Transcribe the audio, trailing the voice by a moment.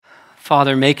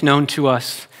Father, make known to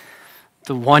us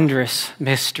the wondrous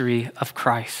mystery of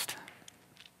Christ.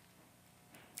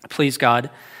 Please, God,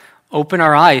 open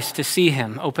our eyes to see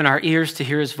him, open our ears to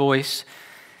hear his voice.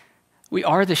 We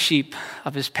are the sheep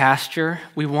of his pasture.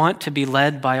 We want to be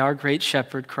led by our great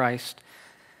shepherd, Christ.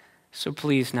 So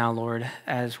please now, Lord,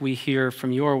 as we hear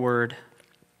from your word,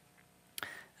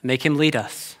 make him lead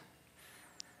us.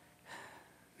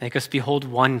 Make us behold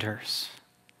wonders.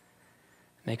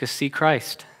 Make us see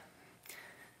Christ.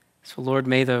 So, Lord,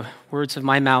 may the words of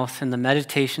my mouth and the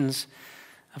meditations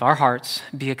of our hearts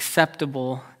be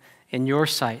acceptable in your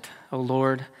sight, O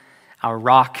Lord, our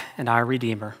rock and our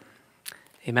Redeemer.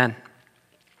 Amen.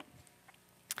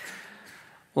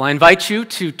 Well, I invite you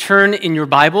to turn in your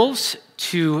Bibles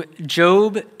to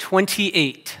Job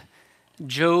 28.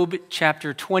 Job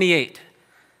chapter 28.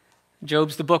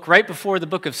 Job's the book right before the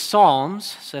book of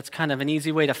Psalms, so that's kind of an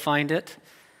easy way to find it.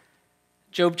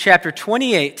 Job chapter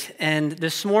 28, and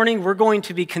this morning we're going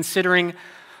to be considering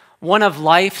one of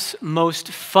life's most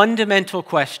fundamental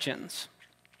questions.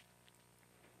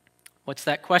 What's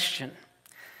that question?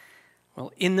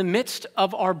 Well, in the midst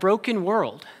of our broken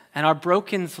world and our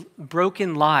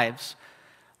broken lives,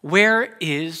 where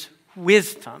is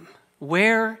wisdom?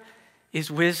 Where is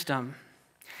wisdom?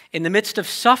 In the midst of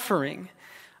suffering,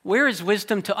 where is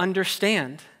wisdom to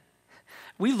understand?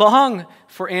 We long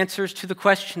for answers to the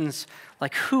questions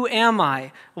like, who am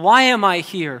I? Why am I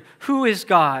here? Who is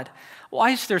God? Why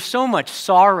is there so much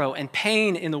sorrow and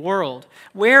pain in the world?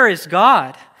 Where is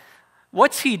God?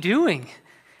 What's he doing?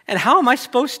 And how am I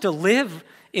supposed to live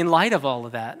in light of all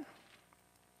of that?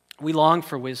 We long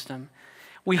for wisdom.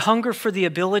 We hunger for the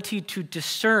ability to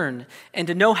discern and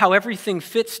to know how everything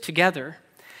fits together.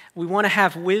 We want to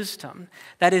have wisdom.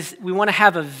 That is, we want to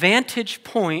have a vantage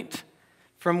point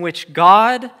from which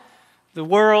God, the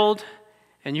world,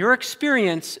 and your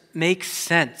experience makes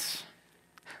sense.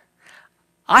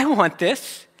 I want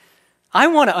this. I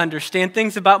want to understand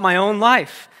things about my own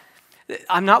life.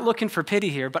 I'm not looking for pity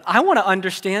here, but I want to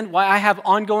understand why I have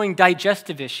ongoing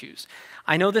digestive issues.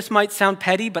 I know this might sound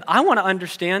petty, but I want to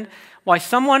understand why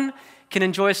someone can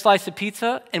enjoy a slice of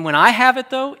pizza, and when I have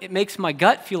it, though, it makes my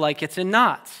gut feel like it's in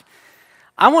knots.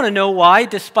 I want to know why,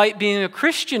 despite being a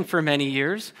Christian for many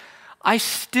years, I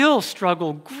still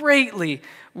struggle greatly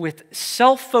with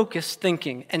self-focused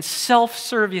thinking and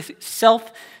self-serving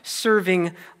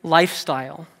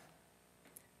lifestyle.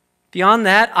 Beyond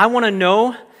that, I want to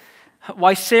know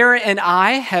why Sarah and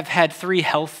I have had 3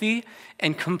 healthy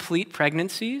and complete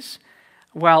pregnancies,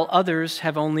 while others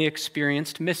have only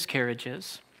experienced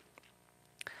miscarriages.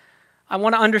 I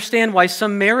want to understand why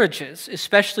some marriages,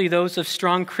 especially those of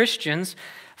strong Christians,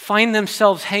 find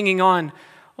themselves hanging on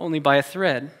only by a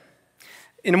thread.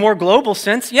 In a more global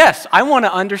sense, yes, I want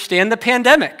to understand the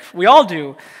pandemic. We all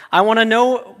do. I want to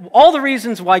know all the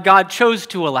reasons why God chose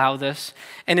to allow this.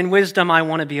 And in wisdom, I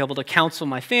want to be able to counsel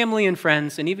my family and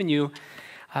friends, and even you,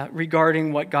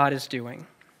 regarding what God is doing.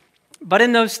 But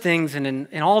in those things and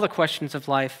in all the questions of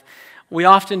life, we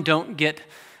often don't get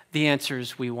the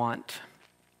answers we want.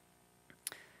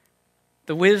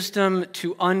 The wisdom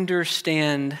to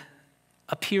understand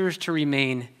appears to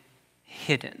remain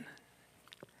hidden.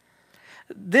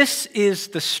 This is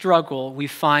the struggle we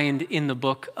find in the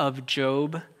book of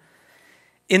Job.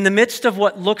 In the midst of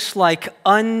what looks like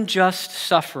unjust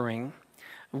suffering,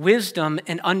 wisdom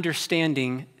and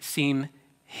understanding seem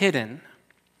hidden.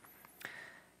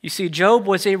 You see, Job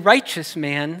was a righteous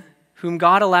man whom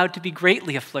God allowed to be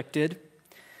greatly afflicted.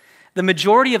 The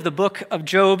majority of the book of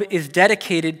Job is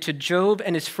dedicated to Job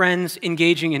and his friends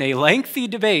engaging in a lengthy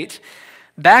debate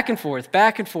back and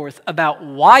forth about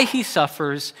why he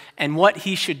suffers and what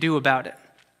he should do about it.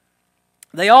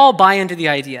 They all buy into the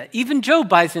idea, even Job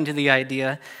buys into the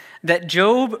idea that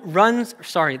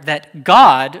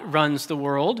God runs the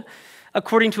world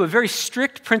according to a very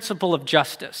strict principle of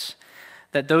justice,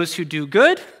 that those who do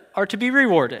good are to be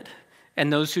rewarded,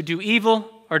 and those who do evil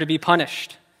are to be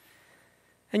punished.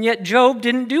 And yet Job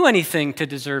didn't do anything to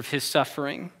deserve his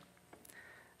suffering.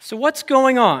 So what's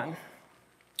going on?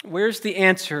 Where's the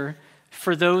answer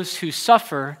for those who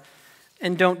suffer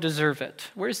and don't deserve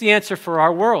it? Where's the answer for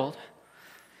our world?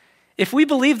 If we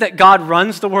believe that God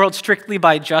runs the world strictly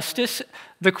by justice,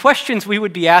 the questions we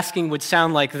would be asking would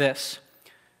sound like this.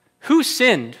 Who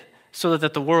sinned so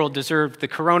that the world deserved the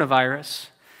coronavirus?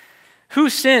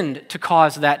 Who sinned to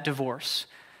cause that divorce?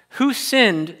 Who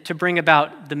sinned to bring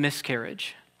about the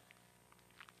miscarriage?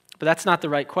 But that's not the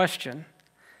right question,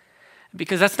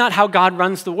 because that's not how God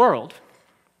runs the world.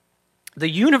 The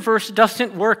universe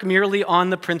doesn't work merely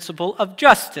on the principle of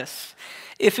justice.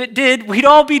 If it did, we'd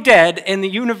all be dead and the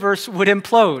universe would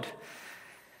implode.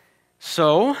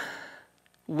 So,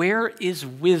 where is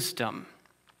wisdom?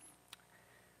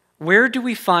 Where do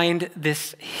we find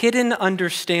this hidden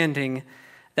understanding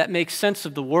that makes sense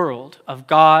of the world, of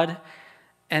God,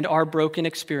 and our broken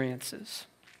experiences?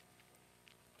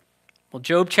 Well,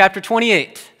 Job chapter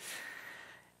 28.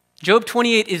 Job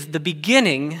 28 is the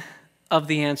beginning of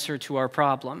the answer to our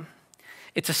problem.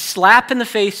 It's a slap in the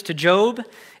face to Job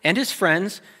and his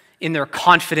friends in their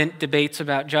confident debates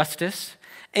about justice.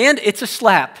 And it's a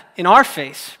slap in our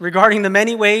face regarding the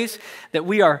many ways that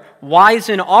we are wise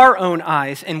in our own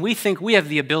eyes and we think we have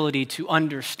the ability to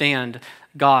understand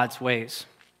God's ways.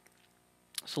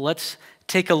 So let's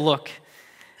take a look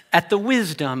at the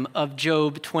wisdom of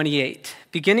Job 28,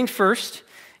 beginning first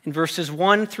in verses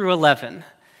 1 through 11.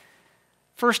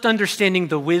 First, understanding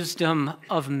the wisdom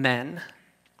of men.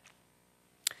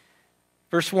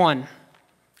 Verse 1,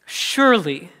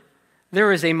 surely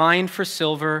there is a mine for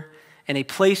silver and a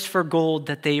place for gold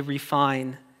that they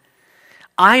refine.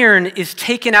 Iron is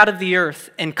taken out of the earth,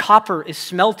 and copper is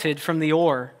smelted from the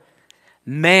ore.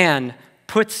 Man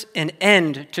puts an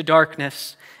end to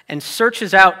darkness and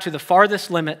searches out to the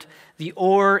farthest limit the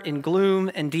ore in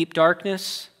gloom and deep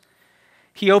darkness.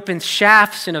 He opens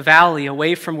shafts in a valley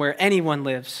away from where anyone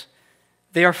lives.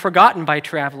 They are forgotten by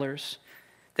travelers.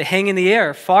 They hang in the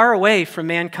air, far away from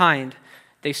mankind.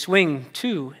 They swing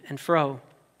to and fro.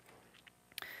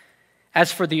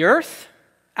 As for the earth,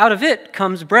 out of it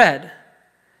comes bread,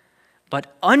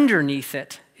 but underneath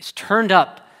it is turned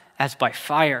up as by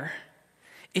fire.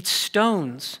 Its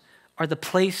stones are the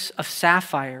place of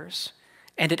sapphires,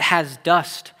 and it has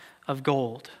dust of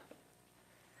gold.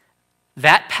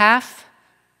 That path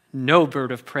no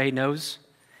bird of prey knows,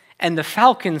 and the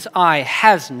falcon's eye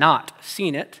has not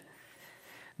seen it.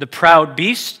 The proud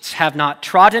beasts have not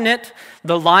trodden it,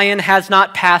 the lion has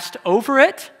not passed over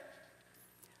it.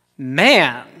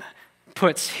 Man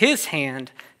puts his hand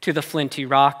to the flinty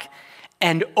rock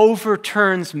and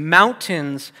overturns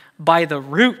mountains by the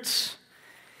roots.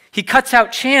 He cuts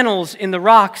out channels in the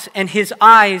rocks, and his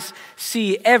eyes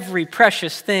see every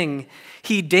precious thing.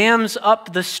 He dams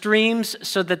up the streams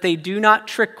so that they do not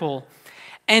trickle,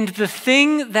 and the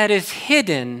thing that is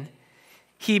hidden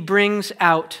he brings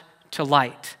out to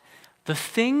light. The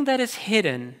thing that is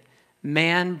hidden,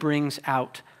 man brings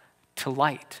out to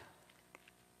light.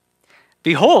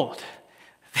 Behold,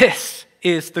 this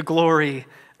is the glory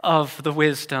of the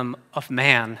wisdom of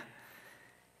man.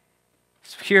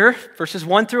 So here, verses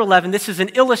 1 through 11, this is an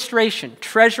illustration.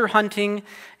 Treasure hunting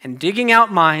and digging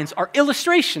out mines are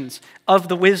illustrations of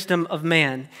the wisdom of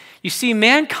man. You see,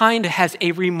 mankind has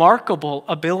a remarkable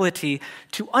ability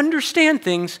to understand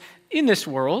things in this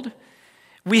world.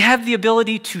 We have the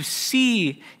ability to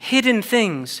see hidden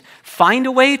things, find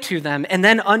a way to them, and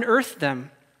then unearth them.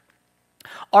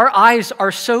 Our eyes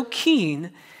are so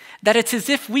keen that it's as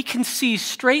if we can see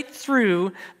straight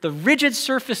through the rigid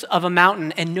surface of a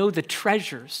mountain and know the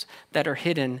treasures that are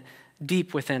hidden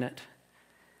deep within it.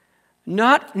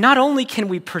 Not only can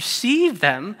we perceive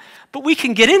them, but we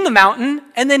can get in the mountain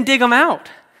and then dig them out.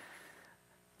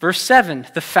 Verse 7,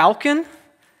 the falcon,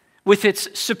 with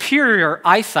its superior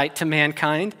eyesight to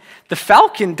mankind, the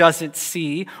falcon doesn't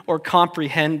see or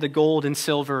comprehend the gold and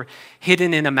silver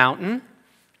hidden in a mountain.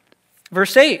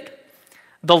 Verse 8,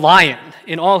 the lion,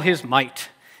 in all his might,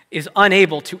 is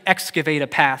unable to excavate a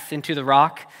path into the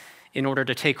rock in order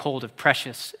to take hold of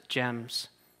precious gems.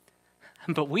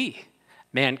 But we,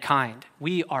 mankind,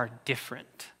 we are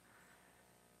different.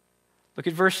 Look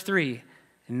at verse 3.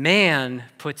 Man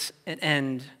puts an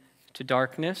end to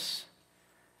darkness.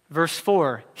 Verse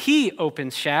 4, he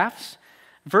opens shafts.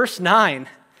 Verse 9,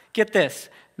 get this.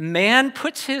 Man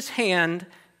puts his hand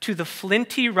to the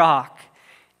flinty rock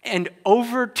and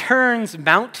overturns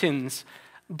mountains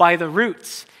by the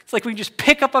roots. It's like we just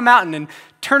pick up a mountain and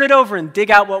turn it over and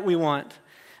dig out what we want.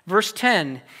 Verse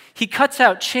 10, he cuts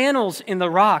out channels in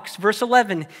the rocks. Verse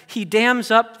 11, he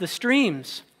dams up the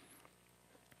streams.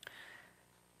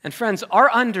 And friends,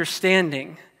 our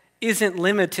understanding isn't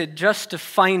limited just to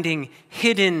finding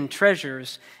hidden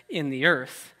treasures in the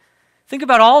earth. Think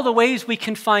about all the ways we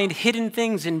can find hidden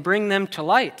things and bring them to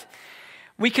light.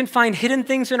 We can find hidden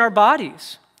things in our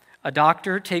bodies. A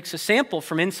doctor takes a sample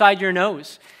from inside your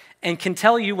nose and can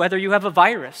tell you whether you have a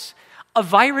virus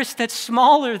that's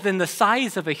smaller than the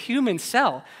size of a human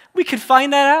cell. We can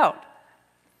find that out.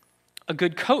 A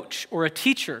good coach or a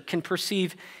teacher can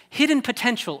perceive hidden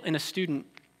potential in a student.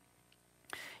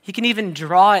 He can even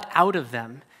draw it out of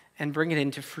them and bring it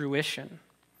into fruition.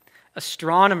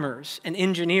 Astronomers and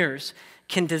engineers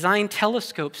can design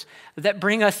telescopes that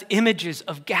bring us images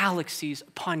of galaxies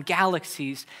upon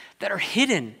galaxies that are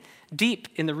hidden deep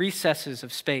in the recesses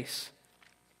of space.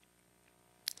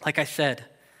 Like I said,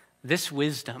 this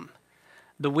wisdom,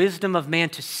 the wisdom of man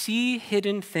to see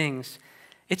hidden things,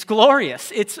 it's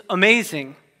glorious, it's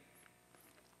amazing,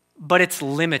 but it's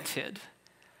limited.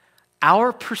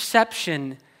 Our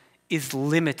perception is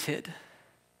limited.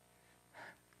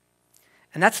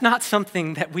 And that's not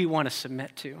something that we want to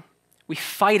submit to. We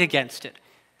fight against it.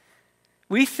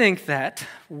 We think that,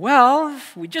 well,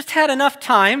 if we just had enough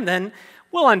time, then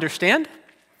we'll understand.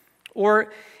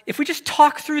 Or if we just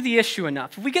talk through the issue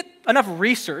enough, if we get enough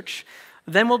research,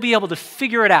 then we'll be able to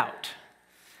figure it out.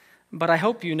 But I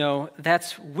hope you know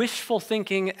that's wishful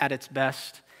thinking at its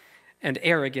best and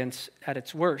arrogance at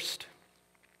its worst.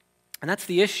 And that's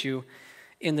the issue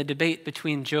in the debate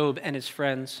between Job and his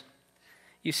friends.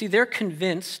 You see, they're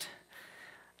convinced,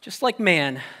 just like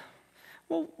man,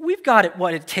 well, we've got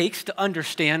what it takes to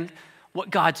understand what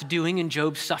God's doing in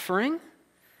Job's suffering.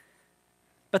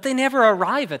 But they never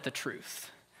arrive at the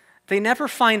truth. They never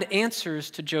find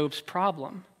answers to Job's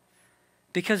problem.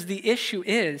 Because the issue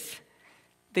is,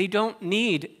 they don't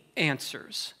need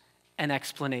answers and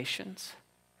explanations.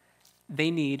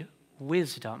 They need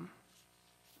wisdom.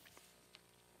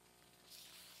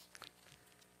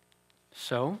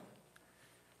 So,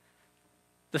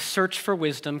 the search for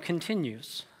wisdom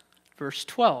continues. Verse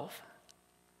 12.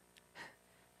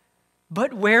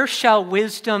 But where shall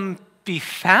wisdom be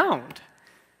found?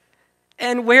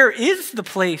 And where is the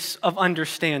place of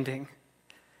understanding?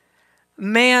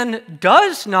 Man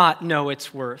does not know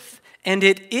its worth, and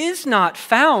it is not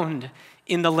found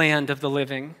in the land of the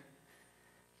living.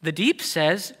 The deep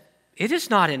says, it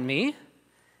is not in me,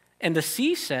 and the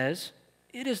sea says,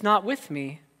 it is not with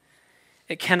me.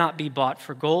 It cannot be bought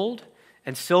for gold,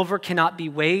 and silver cannot be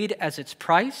weighed as its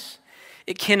price.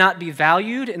 It cannot be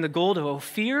valued in the gold of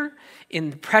Ophir,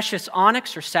 in precious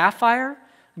onyx or sapphire.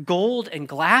 Gold and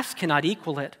glass cannot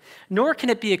equal it, nor can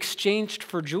it be exchanged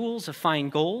for jewels of fine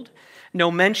gold. No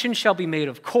mention shall be made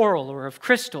of coral or of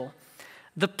crystal.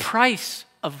 The price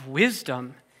of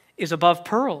wisdom is above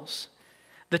pearls.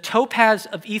 The topaz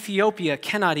of Ethiopia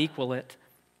cannot equal it,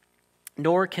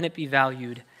 nor can it be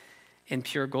valued in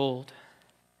pure gold.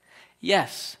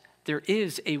 Yes, there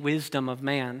is a wisdom of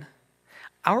man.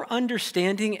 Our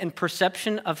understanding and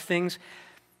perception of things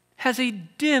has a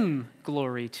dim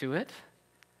glory to it,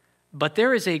 but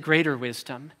there is a greater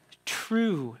wisdom,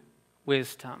 true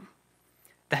wisdom,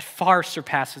 that far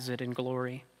surpasses it in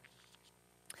glory.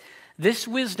 This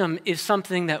wisdom is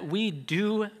something that we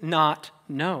do not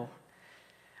know.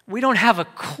 We don't have a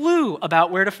clue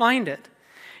about where to find it.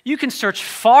 You can search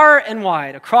far and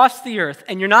wide across the earth,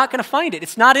 and you're not going to find it.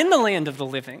 It's not in the land of the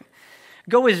living.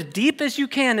 Go as deep as you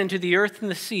can into the earth and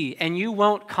the sea, and you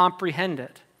won't comprehend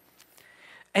it.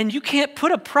 And you can't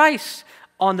put a price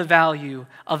on the value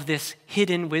of this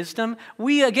hidden wisdom.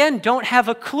 We, again, don't have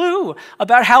a clue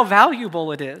about how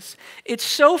valuable it is. It's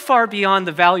so far beyond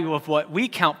the value of what we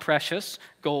count precious: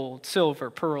 gold, silver,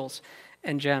 pearls,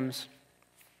 and gems.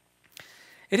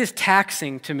 It is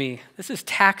taxing to me. This is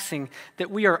taxing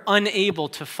that we are unable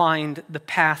to find the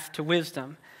path to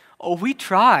wisdom. Oh, we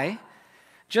try.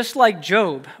 Just like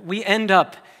Job, we end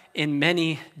up in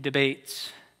many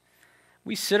debates.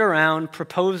 We sit around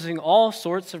proposing all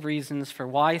sorts of reasons for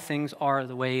why things are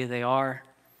the way they are.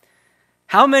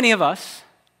 How many of us,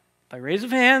 by raise of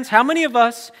hands, how many of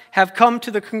us have come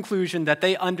to the conclusion that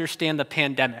they understand the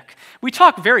pandemic? We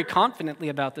talk very confidently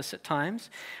about this at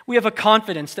times. We have a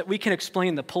confidence that we can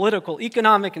explain the political,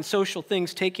 economic, and social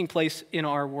things taking place in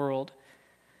our world.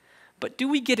 But do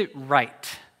we get it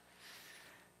right?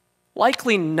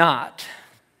 Likely not.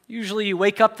 Usually you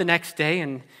wake up the next day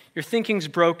and your thinking's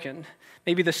broken.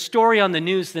 Maybe the story on the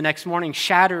news the next morning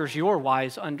shatters your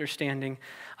wise understanding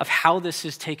of how this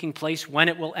is taking place, when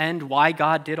it will end, why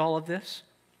God did all of this.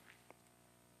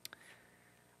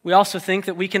 We also think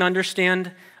that we can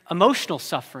understand emotional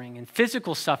suffering and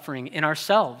physical suffering in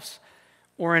ourselves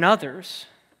or in others.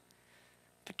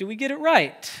 But do we get it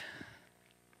right?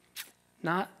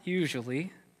 Not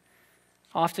usually.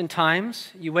 Oftentimes,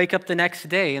 you wake up the next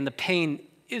day and the pain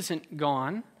isn't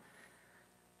gone.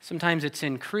 Sometimes it's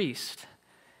increased.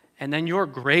 And then your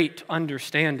great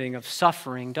understanding of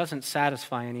suffering doesn't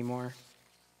satisfy anymore.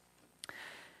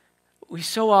 We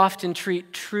so often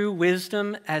treat true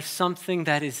wisdom as something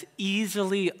that is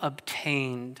easily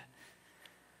obtained.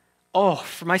 Oh,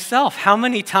 for myself, how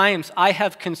many times I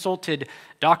have consulted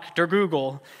Dr.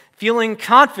 Google, feeling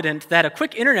confident that a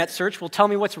quick internet search will tell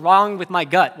me what's wrong with my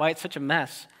gut, why it's such a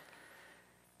mess.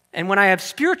 And when I have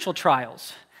spiritual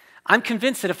trials, I'm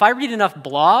convinced that if I read enough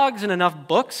blogs and enough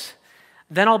books,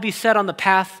 then I'll be set on the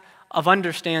path of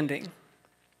understanding.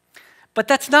 But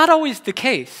that's not always the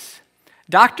case.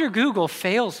 Dr. Google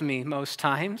fails me most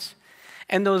times,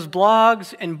 and those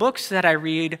blogs and books that I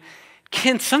read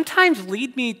can sometimes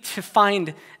lead me to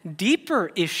find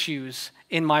deeper issues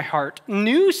in my heart,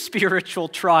 new spiritual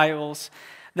trials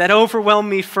that overwhelm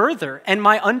me further, and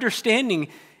my understanding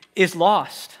is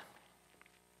lost.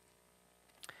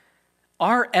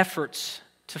 Our efforts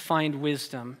to find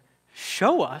wisdom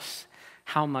show us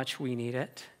how much we need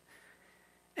it,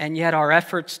 and yet our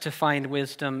efforts to find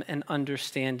wisdom and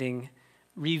understanding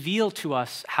reveal to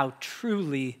us how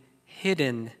truly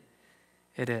hidden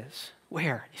it is.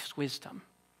 Where is wisdom?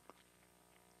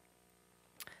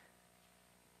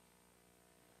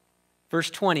 Verse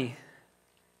 20.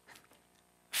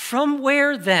 From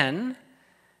where then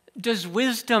does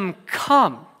wisdom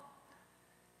come?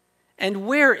 And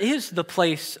where is the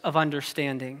place of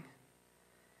understanding?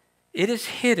 It is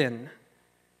hidden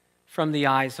from the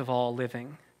eyes of all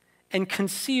living and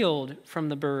concealed from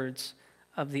the birds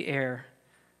of the air.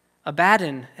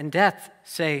 Abaddon and Death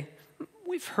say,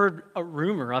 we've heard a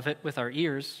rumor of it with our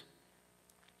ears.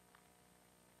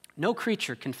 No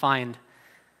creature can find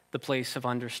the place of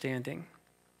understanding.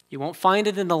 You won't find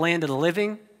it in the land of the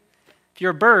living. If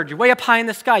you're a bird, you're way up high in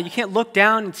the sky. You can't look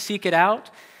down and seek it out.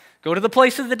 Go to the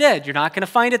place of the dead. You're not going to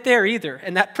find it there either.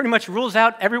 And that pretty much rules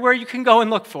out everywhere you can go and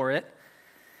look for it.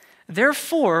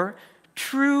 Therefore,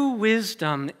 true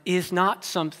wisdom is not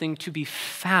something to be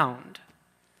found.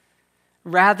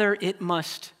 Rather, it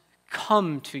must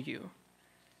come to you.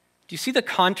 Do you see the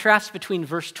contrast between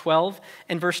verse 12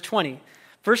 and verse 20?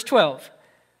 Verse 12,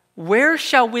 where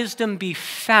shall wisdom be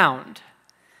found?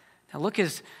 Now look,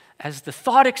 as the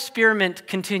thought experiment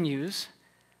continues,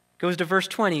 goes to verse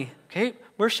 20. Okay,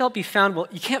 where shall it be found? Well,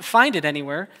 you can't find it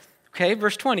anywhere. Okay,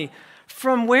 verse 20.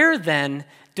 From where then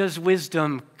does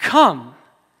wisdom come?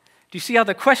 Do you see how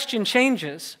the question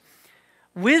changes?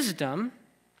 Wisdom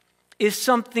is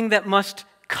something that must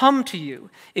come to you.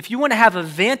 If you want to have a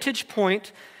vantage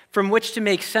point from which to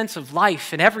make sense of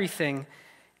life and everything,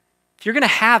 if you're going to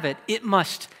have it, it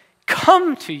must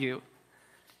come to you.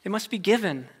 It must be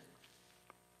given.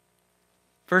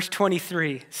 Verse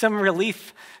 23, some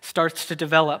relief starts to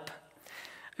develop.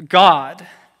 God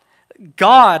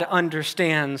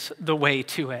understands the way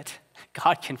to it.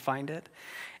 God can find it.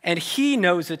 And he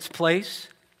knows its place.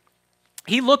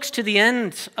 He looks to the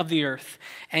ends of the earth,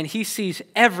 and he sees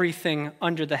everything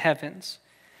under the heavens.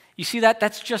 You see that?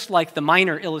 That's just like the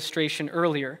miner illustration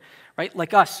earlier, right?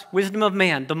 Like us, wisdom of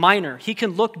man, the miner. He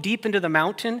can look deep into the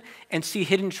mountain and see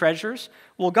hidden treasures.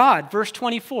 Well, God, verse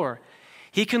 24,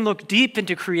 he can look deep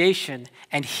into creation,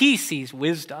 and he sees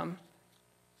wisdom.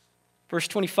 Verse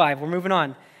 25, we're moving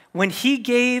on. When he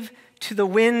gave to the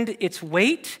wind its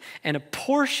weight and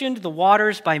apportioned the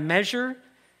waters by measure,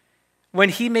 when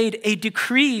he made a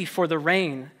decree for the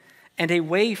rain and a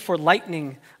way for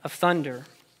lightning of thunder,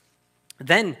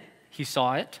 then he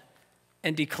saw it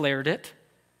and declared it.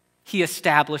 He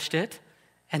established it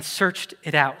and searched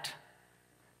it out.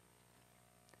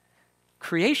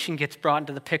 Creation gets brought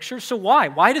into the picture. So why?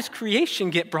 Why does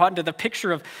creation get brought into the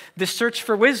picture of this search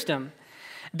for wisdom?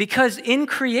 Because in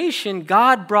creation,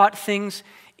 God brought things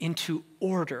into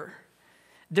order.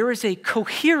 There is a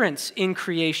coherence in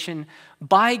creation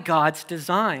by God's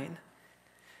design.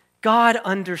 God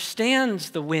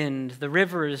understands the wind, the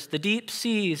rivers, the deep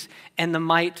seas, and the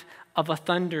might of a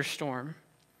thunderstorm.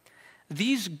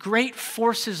 These great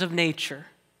forces of nature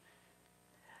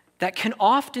that can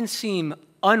often seem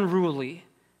unruly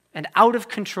and out of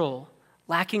control,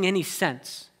 lacking any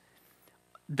sense,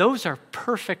 those are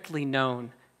perfectly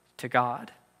known to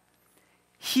God.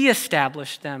 He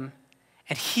established them,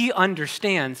 and he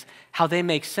understands how they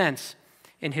make sense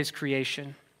in his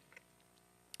creation.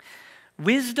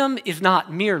 Wisdom is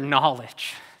not mere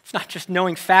knowledge. It's not just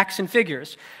knowing facts and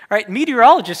figures. All right,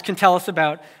 meteorologists can tell us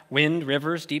about wind,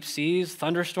 rivers, deep seas,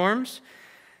 thunderstorms.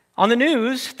 On the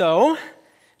news, though,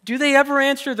 do they ever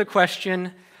answer the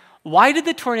question, why did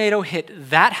the tornado hit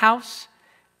that house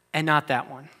and not that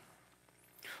one?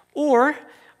 Or,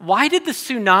 why did the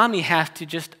tsunami have to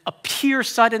just appear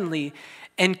suddenly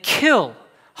and kill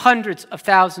hundreds of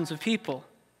thousands of people?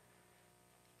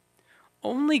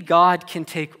 Only God can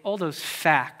take all those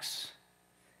facts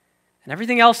and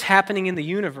everything else happening in the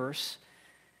universe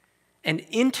and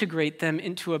integrate them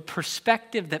into a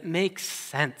perspective that makes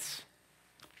sense.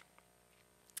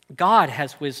 God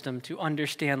has wisdom to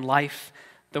understand life,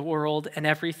 the world, and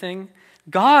everything.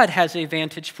 God has a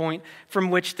vantage point from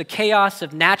which the chaos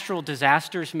of natural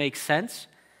disasters makes sense.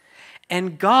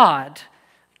 And God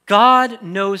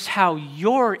knows how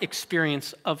your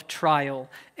experience of trial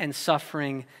and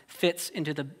suffering fits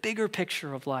into the bigger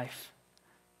picture of life.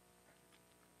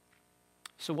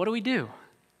 So what do we do?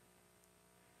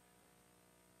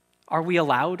 are we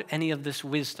allowed any of this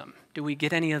wisdom? Do we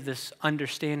get any of this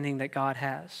understanding that God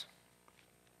has?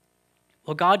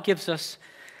 Well, God gives us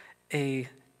a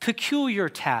peculiar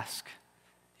task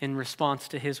in response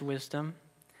to his wisdom.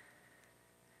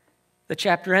 The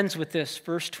chapter ends with this,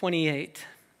 verse 28.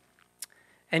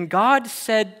 And God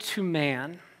said to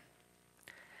man,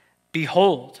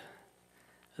 behold,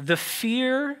 the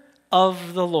fear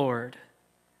of the Lord,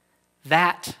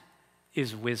 that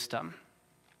is wisdom.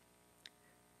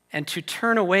 And to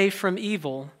turn away from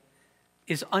evil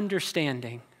is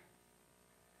understanding.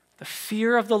 The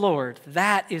fear of the Lord,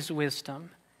 that is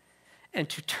wisdom. And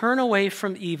to turn away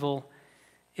from evil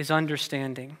is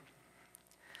understanding.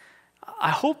 I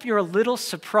hope you're a little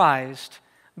surprised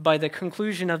by the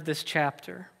conclusion of this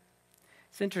chapter.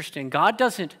 It's interesting. God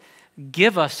doesn't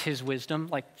give us his wisdom,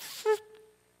 like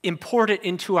import it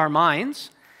into our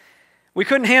minds. We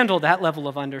couldn't handle that level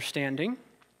of understanding.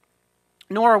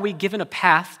 Nor are we given a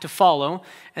path to follow,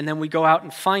 and then we go out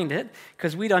and find it,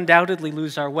 because we'd undoubtedly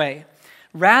lose our way.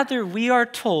 Rather, we are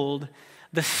told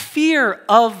the fear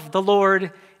of the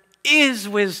Lord is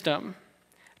wisdom.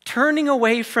 Turning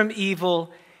away from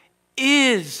evil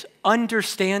is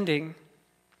understanding.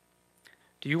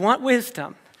 Do you want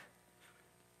wisdom?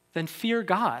 Then fear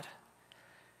God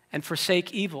and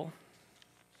forsake evil.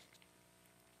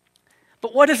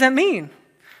 But what does that mean?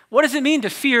 What does it mean to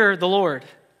fear the Lord?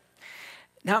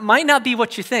 Now, it might not be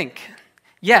what you think.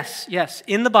 Yes,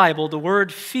 in the Bible, the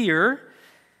word fear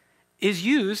is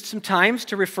used sometimes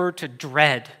to refer to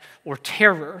dread or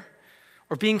terror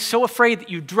or being so afraid that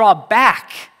you draw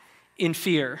back in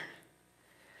fear.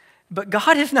 But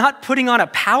God is not putting on a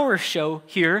power show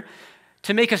here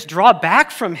to make us draw back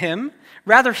from him.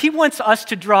 Rather, he wants us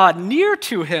to draw near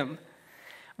to him.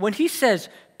 When he says,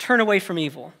 turn away from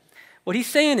evil, what he's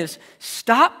saying is,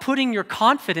 stop putting your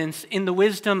confidence in the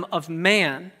wisdom of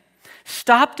man.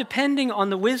 Stop depending on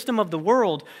the wisdom of the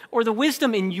world or the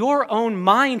wisdom in your own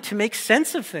mind to make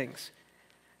sense of things.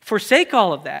 Forsake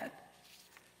all of that.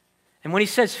 And when he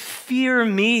says, fear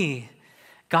me,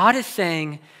 God is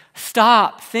saying,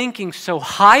 stop thinking so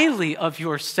highly of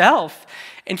yourself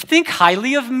and think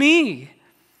highly of me.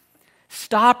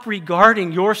 Stop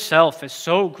regarding yourself as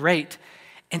so great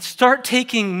and start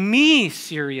taking me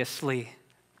seriously.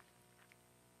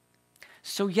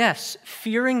 So yes,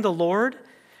 fearing the Lord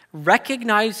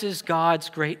recognizes God's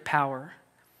great power,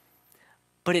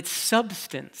 but its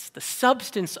substance, the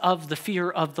substance of the fear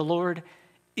of the Lord,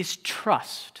 is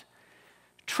trust.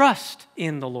 Trust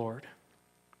in the Lord.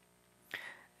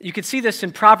 You can see this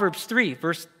in Proverbs 3,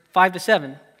 verse 5 to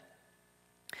 7.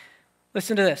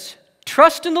 Listen to this.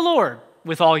 Trust in the Lord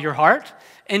with all your heart,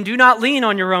 and do not lean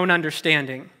on your own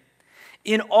understanding.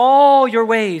 In all your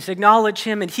ways acknowledge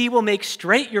him, and he will make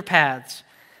straight your paths.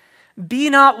 Be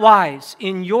not wise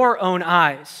in your own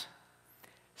eyes.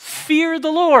 Fear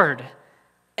the Lord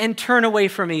and turn away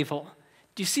from evil.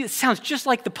 Do you see? It sounds just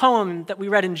like the poem that we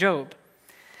read in Job.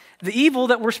 The evil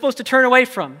that we're supposed to turn away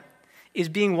from is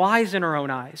being wise in our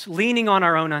own eyes, leaning on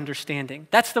our own understanding.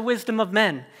 That's the wisdom of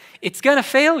men. It's going to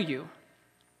fail you.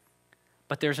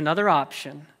 But there's another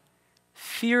option.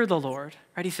 Fear the Lord.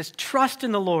 Right? He says, trust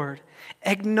in the Lord.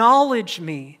 Acknowledge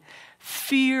me.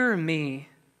 Fear me.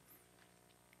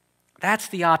 That's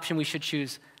the option we should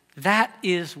choose. That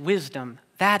is wisdom.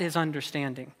 That is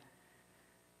understanding.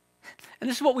 And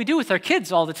this is what we do with our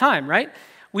kids all the time, right?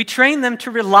 We train them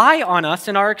to rely on us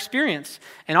and our experience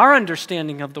and our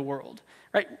understanding of the world,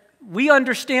 right? We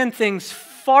understand things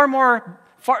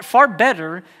far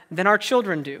better than our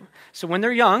children do. So when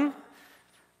they're young,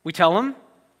 we tell them,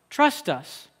 trust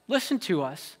us, listen to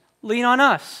us, lean on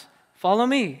us, follow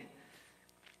me.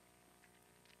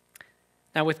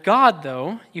 Now with God,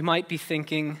 though, you might be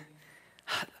thinking,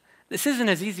 this isn't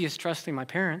as easy as trusting my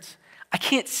parents. I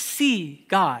can't see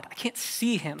God. I can't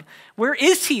see him. Where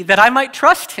is he that I might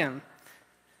trust him?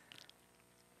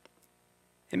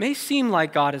 It may seem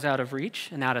like God is out of reach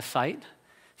and out of sight,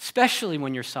 especially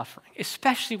when you're suffering,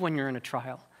 especially when you're in a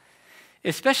trial,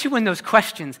 especially when those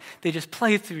questions, they just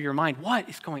play through your mind. What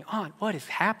is going on? What is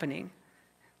happening?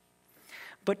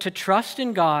 But to trust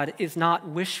in God is not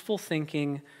wishful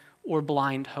thinking or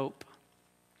blind hope.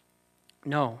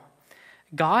 No,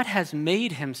 God has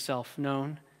made himself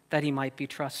known that he might be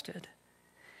trusted.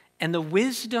 And the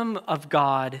wisdom of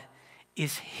God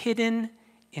is hidden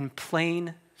in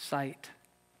plain sight.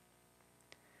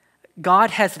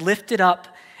 God has lifted up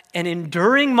an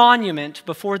enduring monument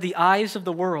before the eyes of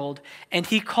the world, and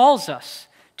he calls us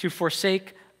to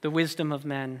forsake the wisdom of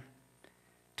men,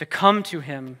 to come to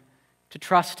him, to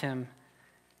trust him,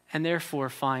 and therefore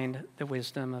find the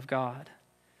wisdom of God.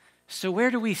 So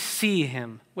where do we see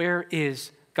him? Where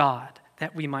is God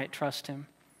that we might trust him?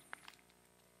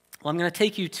 Well, I'm going to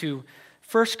take you to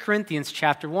 1 Corinthians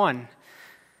chapter 1.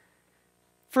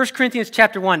 1 Corinthians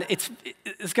chapter 1, it's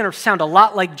going to sound a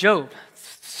lot like Job.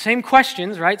 Same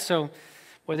questions, right? So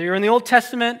whether you're in the Old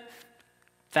Testament,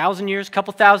 1,000 years,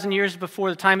 couple thousand years before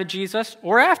the time of Jesus,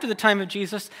 or after the time of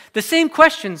Jesus, the same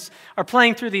questions are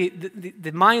playing through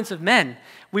the minds of men.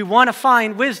 We want to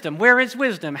find wisdom. Where is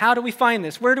wisdom? How do we find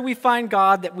this? Where do we find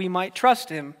God that we might trust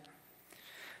him?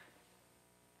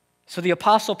 So the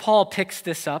Apostle Paul picks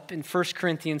this up in 1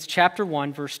 Corinthians chapter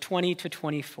 1, verse 20 to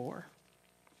 24.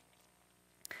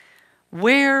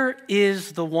 Where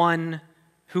is the one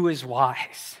who is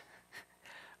wise?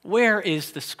 Where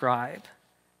is the scribe?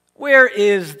 Where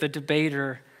is the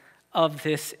debater of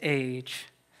this age?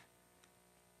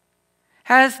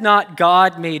 Has not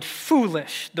God made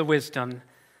foolish the wisdom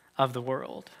of the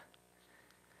world?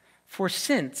 For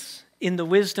since, in the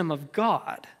wisdom of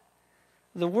God,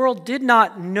 the world did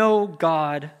not know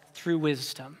God through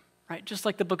wisdom, right? Just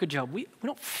like the book of Job, we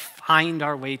don't find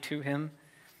our way to him.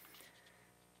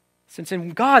 Since in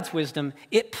God's wisdom,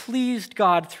 it pleased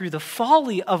God through the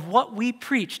folly of what we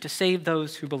preach to save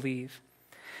those who believe.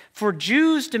 For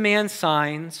Jews demand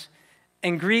signs,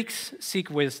 and Greeks seek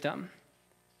wisdom.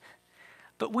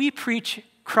 But we preach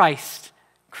Christ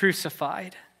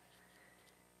crucified,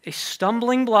 a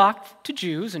stumbling block to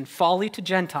Jews and folly to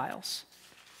Gentiles.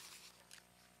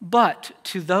 But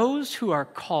to those who are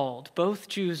called, both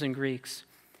Jews and Greeks,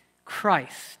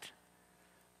 Christ,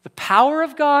 the power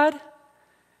of God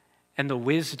and the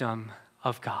wisdom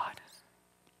of God.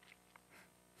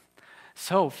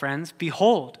 So, friends,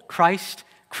 behold, Christ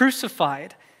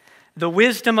crucified, the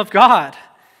wisdom of God.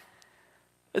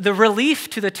 The relief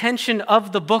to the tension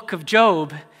of the book of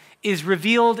Job is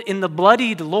revealed in the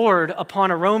bloodied Lord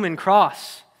upon a Roman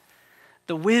cross.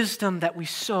 The wisdom that we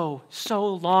so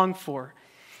long for,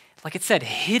 like it said,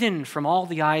 hidden from all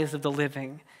the eyes of the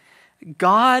living.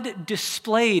 God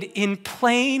displayed in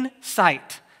plain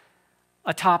sight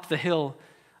atop the hill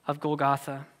of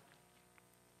Golgotha.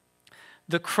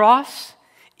 The cross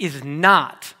is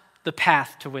not the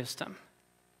path to wisdom.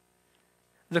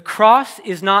 The cross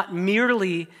is not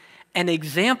merely an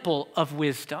example of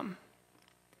wisdom.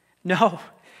 No,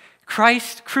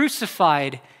 Christ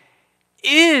crucified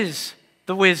is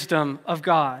the wisdom of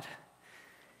God.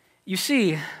 You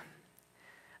see,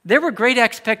 there were great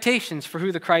expectations for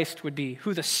who the Christ would be,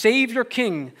 who the Savior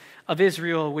King of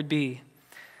Israel would be.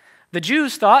 The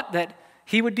Jews thought that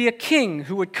he would be a king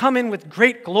who would come in with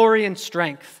great glory and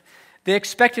strength. They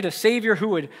expected a Savior who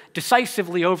would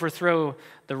decisively overthrow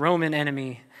the Roman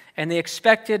enemy, and they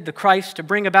expected the Christ to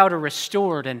bring about a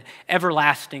restored and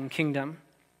everlasting kingdom.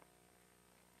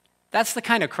 That's the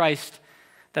kind of Christ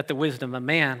that the wisdom of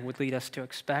man would lead us to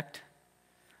expect.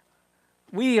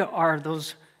 We are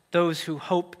those who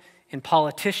hope in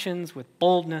politicians with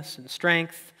boldness and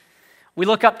strength. We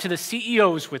look up to the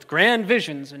CEOs with grand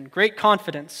visions and great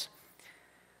confidence.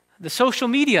 The social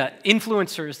media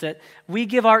influencers that we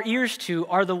give our ears to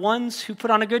are the ones who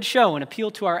put on a good show and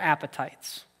appeal to our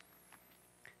appetites.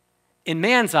 In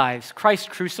man's eyes, Christ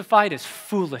crucified is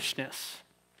foolishness.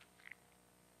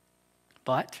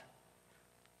 But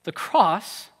the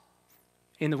cross,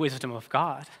 in the wisdom of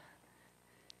God,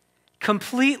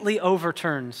 completely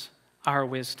overturns our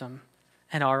wisdom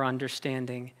and our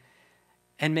understanding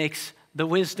and makes the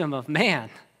wisdom of man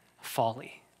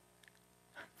folly.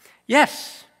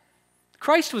 Yes,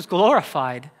 Christ was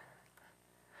glorified,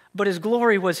 but his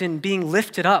glory was in being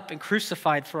lifted up and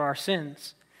crucified for our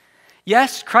sins.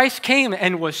 Yes, Christ came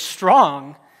and was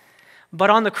strong, but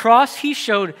on the cross he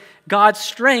showed God's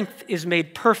strength is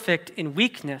made perfect in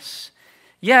weakness.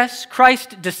 Yes,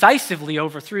 Christ decisively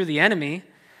overthrew the enemy,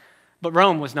 but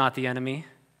Rome was not the enemy,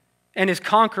 and his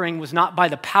conquering was not by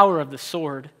the power of the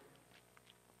sword.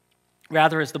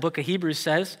 Rather, as the book of Hebrews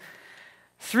says,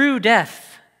 through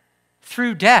death,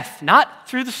 not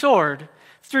through the sword,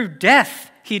 through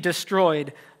death he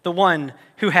destroyed the one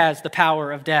who has the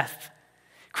power of death.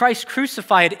 Christ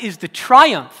crucified is the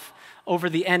triumph over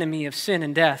the enemy of sin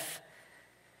and death.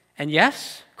 And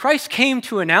yes, Christ came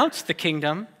to announce the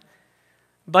kingdom,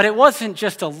 but it wasn't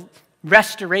just a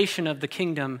restoration of the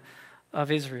kingdom of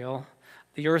Israel,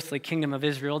 the earthly kingdom of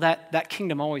Israel. That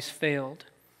kingdom always failed.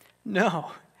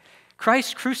 No.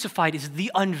 Christ crucified is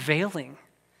the unveiling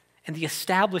and the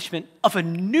establishment of a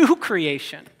new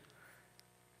creation.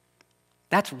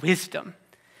 That's wisdom.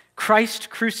 Christ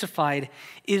crucified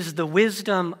is the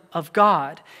wisdom of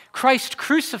God. Christ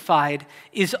crucified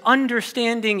is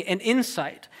understanding and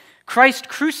insight. Christ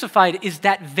crucified is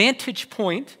that vantage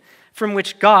point from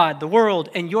which God, the world,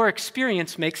 and your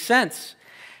experience make sense.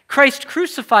 Christ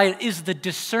crucified is the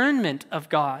discernment of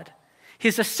God,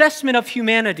 his assessment of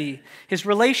humanity, his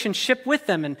relationship with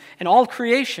them and all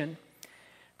creation.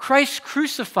 Christ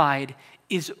crucified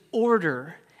is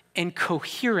order and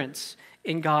coherence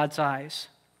in God's eyes.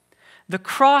 The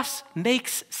cross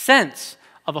makes sense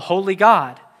of a holy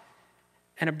God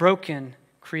and a broken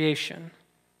creation.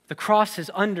 The cross is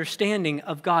understanding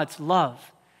of God's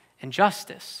love and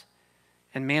justice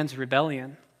and man's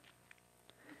rebellion.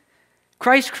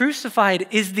 Christ crucified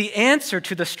is the answer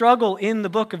to the struggle in the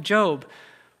book of Job.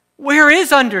 Where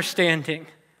is understanding?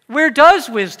 Where does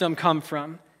wisdom come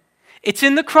from? It's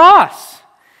in the cross.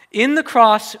 In the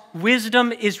cross,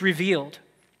 wisdom is revealed.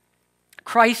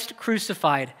 Christ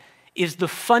crucified is the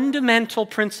fundamental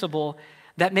principle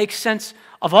that makes sense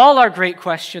of all our great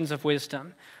questions of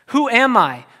wisdom. Who am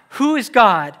I? Who is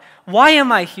God? Why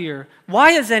am I here?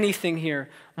 Why is anything here?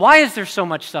 Why is there so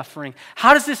much suffering?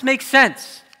 How does this make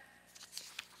sense?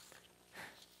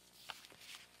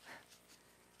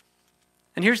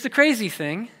 And here's the crazy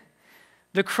thing.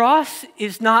 The cross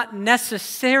is not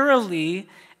necessarily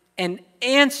an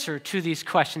answer to these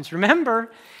questions.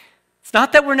 Remember, it's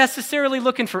not that we're necessarily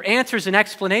looking for answers and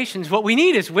explanations. What we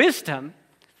need is wisdom.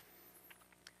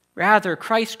 Rather,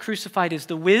 Christ crucified is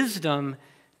the wisdom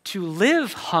to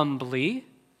live humbly,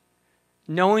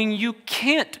 knowing you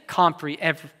can't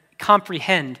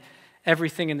comprehend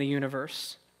everything in the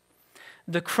universe.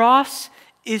 The cross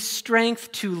is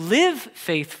strength to live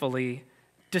faithfully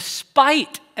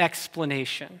despite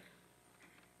explanation.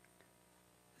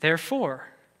 Therefore,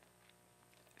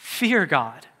 fear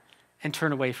God and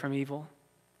turn away from evil.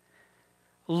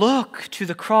 Look to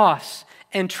the cross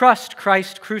and trust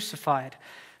Christ crucified.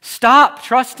 Stop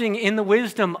trusting in the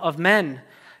wisdom of men.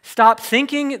 Stop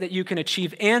thinking that you can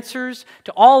achieve answers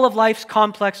to all of life's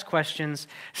complex questions.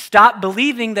 Stop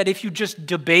believing that if you just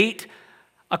debate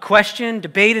a question,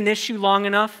 debate an issue long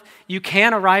enough, you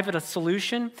can arrive at a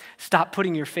solution. Stop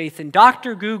putting your faith in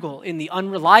Dr. Google, in the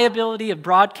unreliability of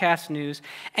broadcast news,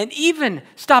 and even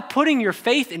stop putting your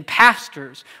faith in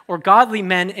pastors or godly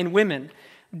men and women.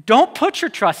 Don't put your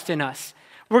trust in us.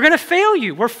 We're going to fail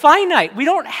you. We're finite. We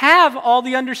don't have all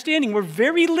the understanding. We're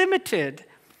very limited.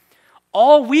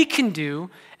 All we can do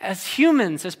as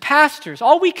humans, as pastors,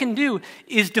 all we can do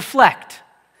is deflect.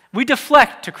 We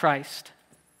deflect to Christ.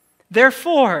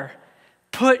 Therefore,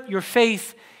 put your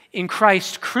faith in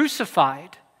Christ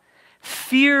crucified.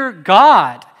 Fear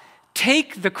God.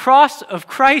 Take the cross of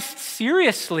Christ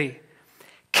seriously.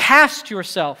 Cast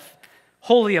yourself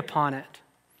wholly upon it.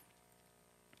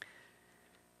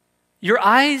 Your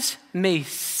eyes may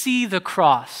see the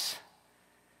cross,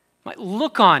 might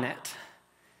look on it,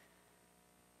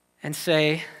 and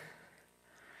say,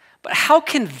 but how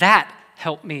can that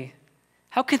help me?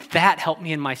 How can that help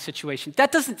me in my situation?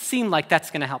 That doesn't seem like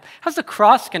that's going to help. How's the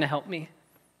cross going to help me?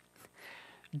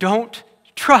 Don't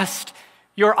trust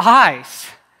your eyes.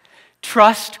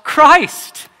 Trust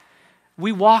Christ.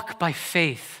 We walk by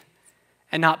faith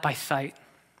and not by sight.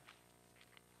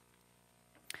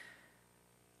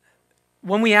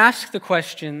 When we ask the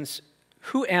questions,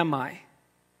 who am I?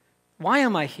 Why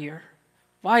am I here?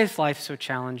 Why is life so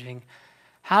challenging?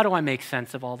 How do I make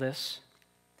sense of all this?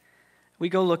 We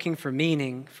go looking for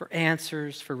meaning, for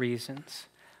answers, for reasons.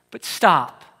 But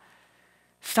stop.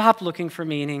 Stop looking for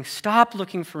meaning. Stop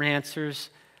looking for answers.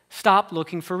 Stop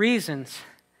looking for reasons.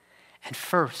 And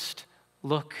first,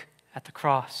 look at the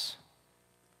cross.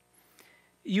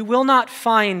 You will not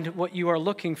find what you are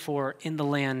looking for in the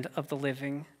land of the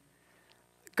living.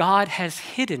 God has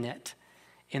hidden it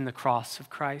in the cross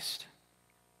of Christ.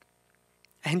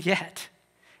 And yet,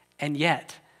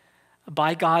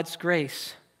 by God's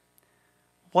grace,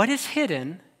 what is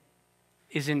hidden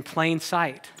is in plain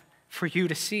sight for you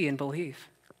to see and believe.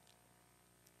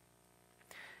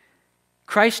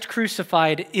 Christ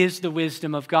crucified is the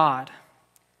wisdom of God.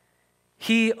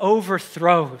 He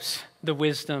overthrows the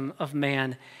wisdom of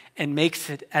man and makes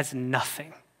it as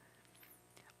nothing.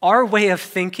 Our way of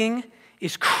thinking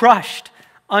is crushed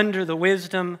under the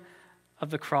wisdom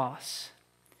of the cross.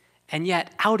 And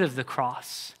yet, out of the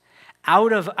cross,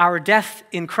 out of our death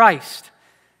in Christ,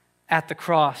 at the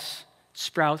cross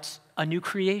sprouts a new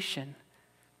creation,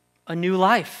 a new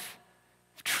life,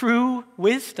 true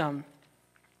wisdom.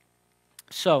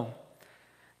 So,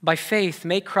 by faith,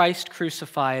 make Christ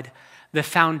crucified the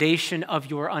foundation of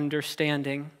your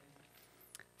understanding.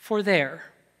 For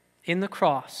there, in the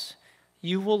cross,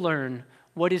 you will learn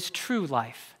what is true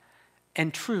life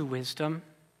and true wisdom.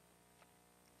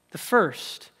 The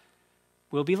first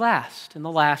will be last, and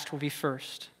the last will be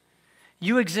first.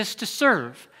 You exist to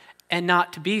serve and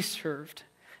not to be served.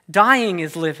 Dying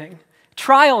is living.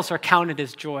 Trials are counted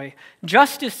as joy.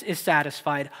 Justice is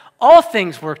satisfied. All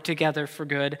things work together for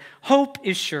good. Hope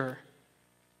is sure.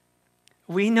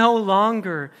 We no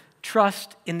longer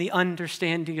trust in the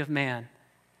understanding of man.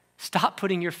 Stop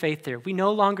putting your faith there. We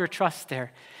no longer trust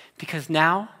there because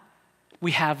now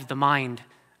we have the mind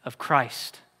of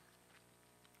Christ.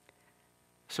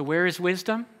 So where is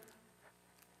wisdom?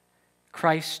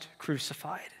 Christ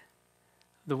crucified,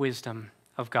 the wisdom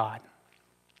of God.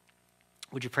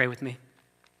 Would you pray with me?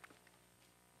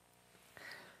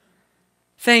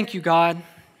 Thank you, God.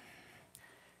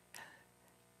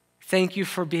 Thank you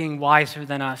for being wiser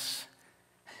than us.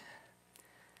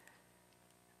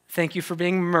 Thank you for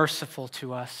being merciful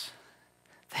to us.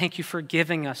 Thank you for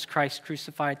giving us Christ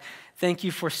crucified. Thank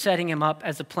you for setting him up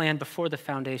as a plan before the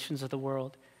foundations of the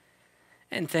world.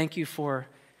 And thank you for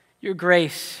your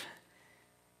grace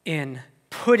in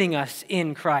putting us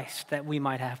in Christ that we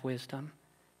might have wisdom.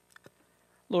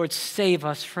 Lord, save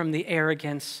us from the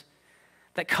arrogance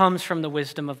that comes from the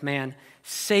wisdom of man.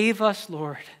 Save us,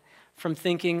 Lord, from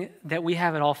thinking that we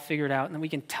have it all figured out and that we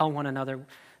can tell one another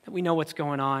that we know what's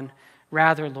going on.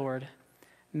 Rather, Lord,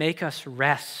 make us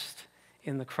rest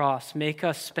in the cross. Make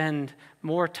us spend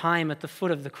more time at the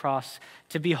foot of the cross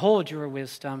to behold your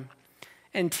wisdom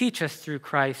and teach us through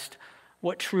Christ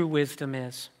what true wisdom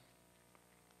is.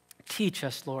 Teach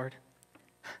us, Lord.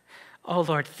 Oh,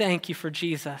 Lord, thank you for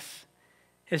Jesus,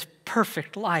 his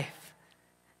perfect life,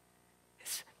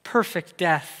 his perfect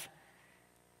death,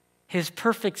 his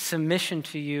perfect submission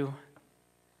to you.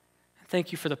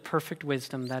 Thank you for the perfect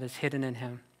wisdom that is hidden in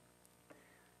him.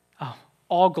 Oh,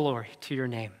 all glory to your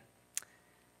name.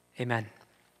 Amen.